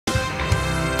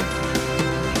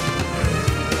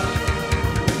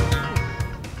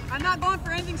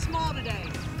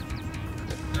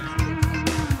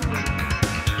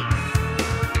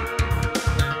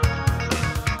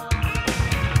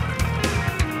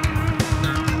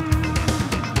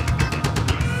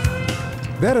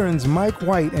Veterans Mike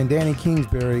White and Danny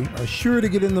Kingsbury are sure to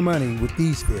get in the money with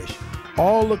these fish.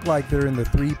 All look like they're in the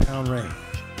 3-pound range.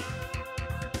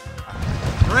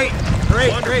 Great,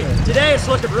 great, great. Today it's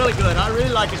looking really good. I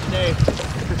really like it today.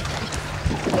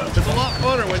 It's a lot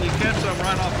funner when you catch them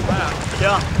right off the bat.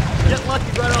 Yeah, get lucky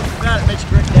right off the bat. It makes a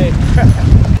great day.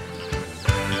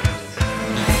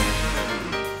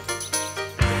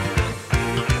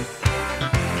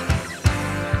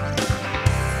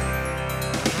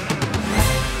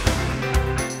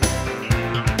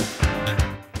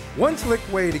 One slick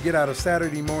way to get out of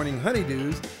Saturday morning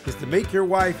honeydews is to make your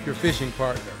wife your fishing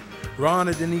partner. Ron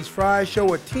and Denise Fry show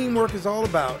what teamwork is all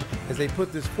about as they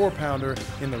put this 4-pounder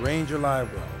in the Ranger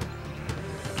live well.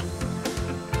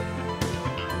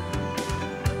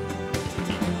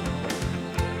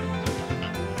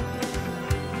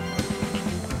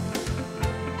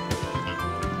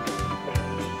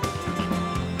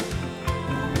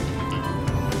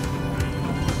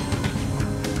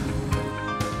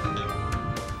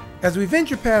 As we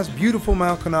venture past beautiful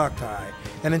Mount Konocti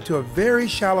and into a very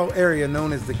shallow area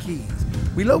known as the Keys,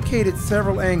 we located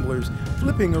several anglers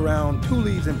flipping around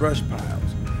tules and brush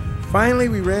piles. Finally,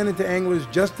 we ran into anglers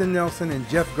Justin Nelson and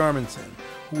Jeff Garminson,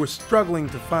 who were struggling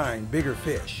to find bigger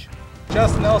fish.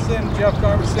 Justin Nelson, Jeff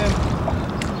Garminson.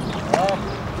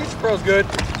 Fish Pro's good.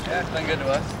 Yeah, it's been good to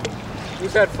us.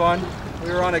 We've had fun.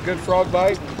 We were on a good frog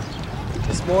bite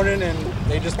this morning and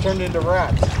they just turned into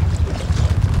rats.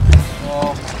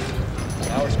 Well,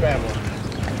 now we're scrambling.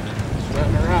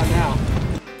 Running around now.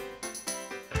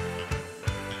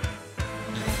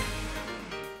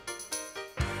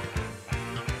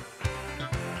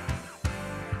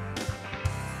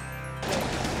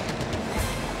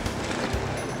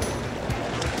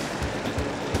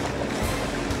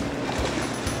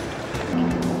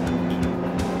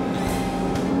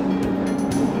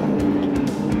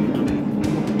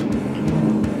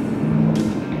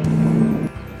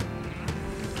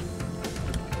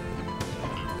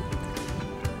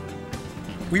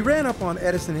 We ran up on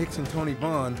Edison Hicks and Tony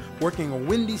Bond working a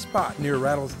windy spot near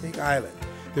Rattlesnake Island.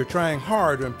 They're trying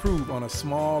hard to improve on a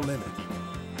small limit.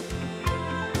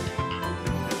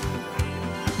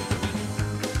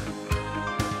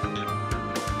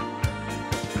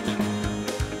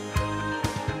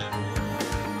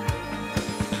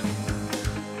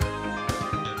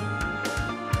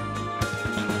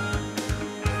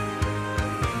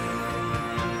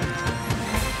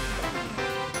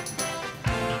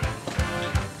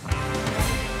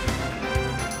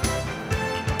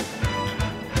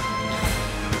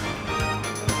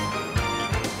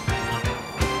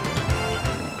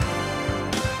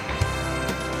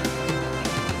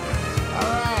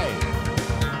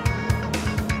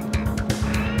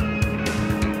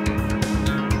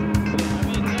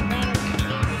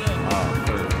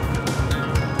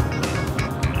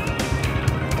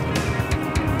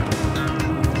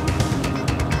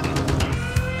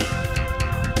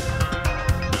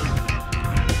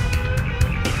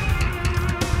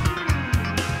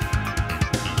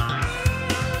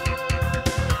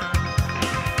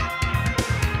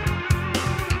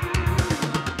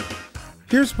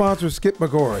 Here's sponsor Skip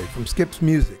McGorry from Skip's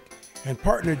Music and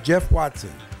partner Jeff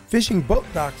Watson, fishing boat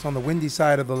docks on the windy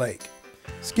side of the lake.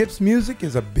 Skip's Music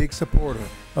is a big supporter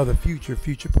of the future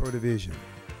Pro division.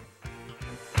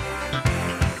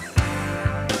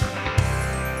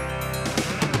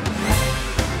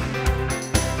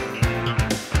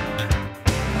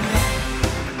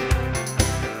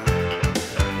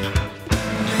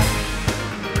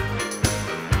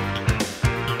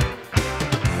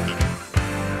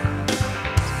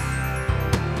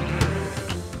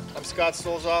 Scott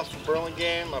Stolzoff from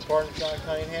Burlingame, my partner John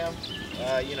Cunningham.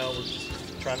 You know, we're just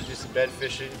trying to do some bed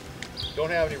fishing.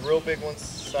 Don't have any real big ones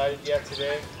sighted yet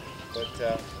today, but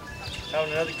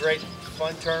having another great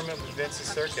fun tournament with Vince's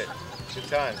Circuit. Good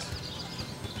times.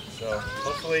 So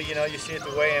hopefully, you know, you see at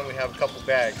the weigh-in we have a couple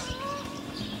bags.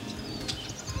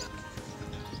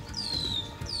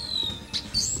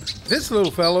 This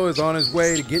little fellow is on his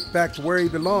way to get back to where he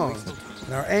belongs,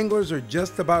 and our anglers are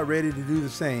just about ready to do the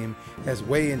same as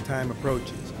weigh-in time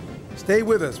approaches. Stay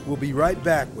with us. We'll be right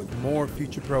back with more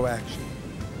Future Pro action.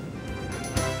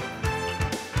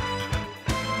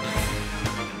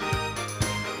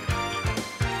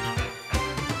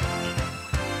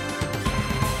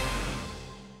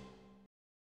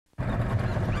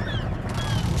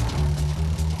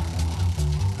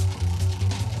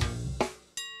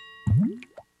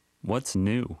 What's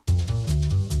new?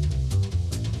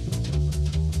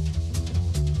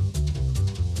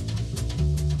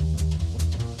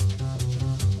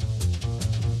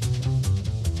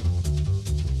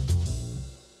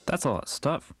 That's a lot of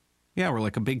stuff. Yeah, we're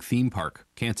like a big theme park.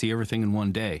 Can't see everything in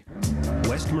one day.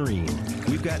 West Marine,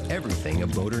 we've got everything a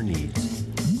boater needs.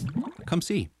 Come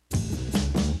see.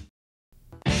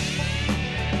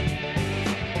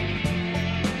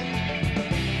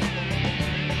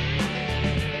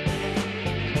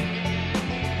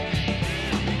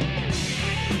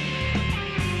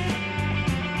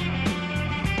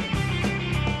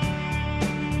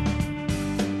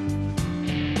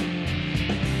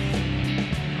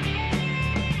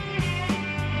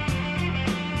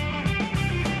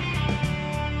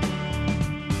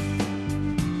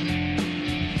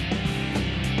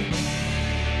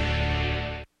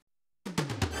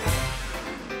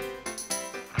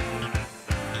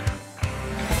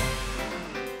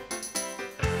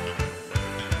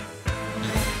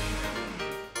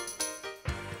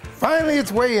 Finally,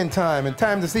 it's weigh-in time, and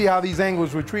time to see how these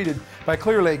anglers were treated by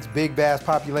Clear Lake's big bass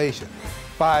population.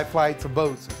 5 flights of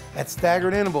boats at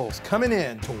staggered intervals coming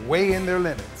in to weigh in their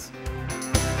limits.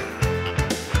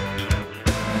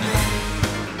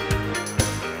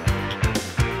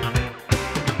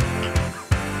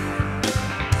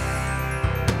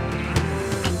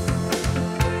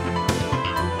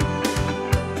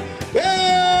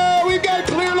 Yeah, we've got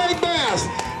Clear Lake bass.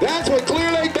 That's what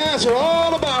Clear Lake bass are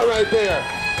all about right there.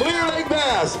 Clear Lake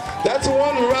bass. That's the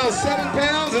one around 7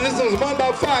 pounds, and this one's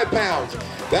about 5 pounds.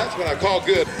 That's what I call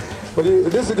good. But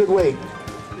this is a good weight.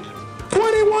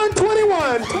 21,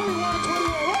 21.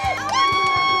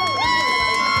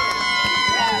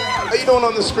 How you doing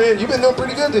on the screen? You've been doing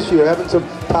pretty good this year, having some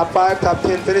top 5, top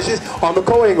 10 finishes on the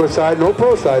co-angler side, no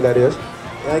pro side, that is.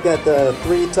 I got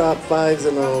 3 top 5s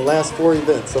in the last 4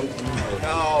 events.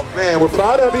 Oh man, we're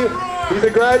proud of you. He's a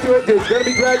graduate. He's going to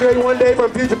be graduating one day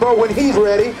from Future Pro when he's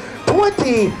ready.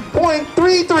 20.33,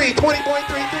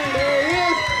 20.33. There he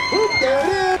is. Whoop, there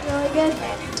it is. Really good.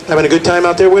 Having a good time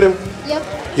out there with him? Yep.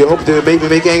 You hope to maybe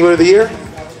make Angler of the Year?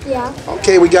 Yeah.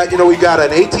 Okay, we got an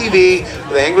ATV,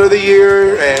 the Angler of the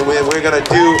Year, and we're going to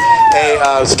do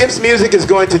a, Skip's Music is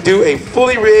going to do a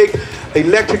fully rigged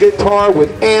electric guitar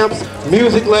with amps,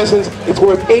 music lessons. It's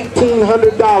worth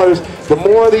 $1,800. The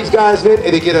more these guys fit,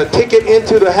 they get a ticket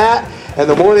into the hat, and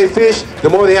the more they fish, the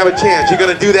more they have a chance. You're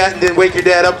going to do that and then wake your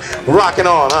dad up rocking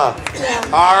on, huh? Yeah.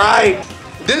 All right.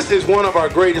 This is one of our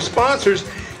greatest sponsors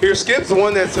here, Skip's, the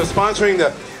one that's sponsoring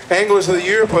the Anglers of the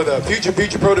Year for the Future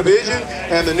Pro Division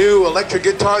and the new electric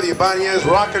guitar, the Ibanez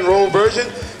rock and roll version.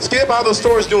 Skip, how those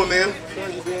stores doing, man?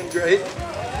 Stores are doing great.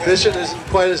 Fishing isn't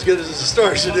quite as good as the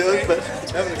stores are doing, but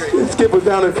having a great time. Skip was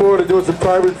down in Florida doing some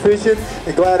private fishing,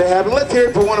 and glad to have him. Let's hear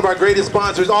it for one of our greatest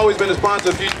sponsors, always been a sponsor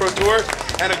of Future Pro Tour,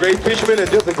 and a great fisherman,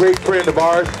 and just a great friend of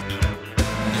ours.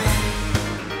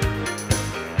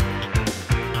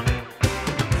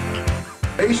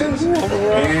 And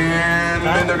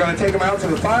then they're going to take them out to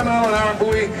the 5-mile-an-hour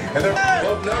buoy, and they're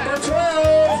up number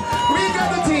 12. We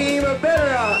got the team of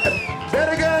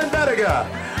Bettiga and Bettiga.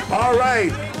 All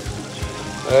right.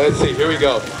 Let's see, here we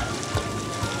go.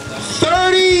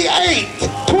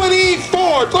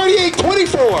 38-24,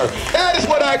 38-24. That is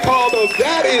what I call those.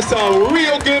 That is some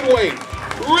real good weight.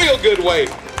 Real good weight.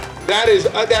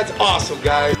 That's awesome,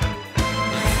 guys.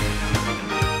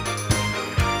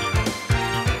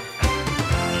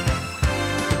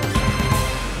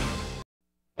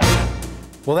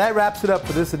 Well, that wraps it up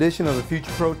for this edition of the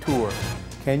Future Pro Tour.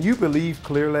 Can you believe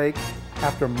Clear Lake?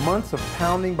 After months of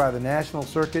pounding by the national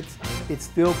circuits, it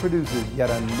still produces yet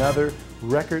another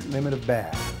record limit of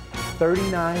bass.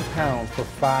 39 pounds for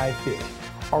 5 fish,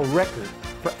 a record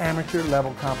for amateur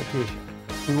level competition.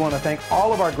 We want to thank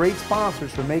all of our great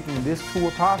sponsors for making this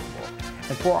tour possible,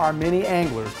 and for our many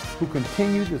anglers who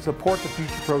continue to support the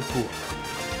Future Pro Tour.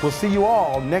 We'll see you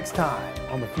all next time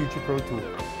on the Future Pro Tour.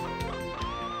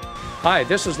 Hi,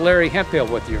 this is Larry Hemphill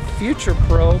with your Future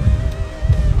Pro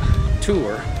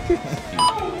Tour.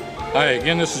 Hi,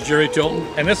 again, this is Jerry Tilton.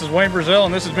 And this is Wayne Brazil,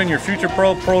 and this has been your Future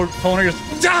Pro Pointers.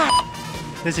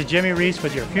 This is Jimmy Reese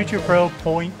with your Future Pro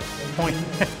Pro Pointer.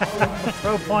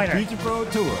 Future Pro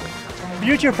Tour.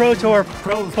 Future Pro Tour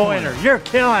Pro Pointer. You're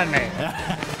killing me.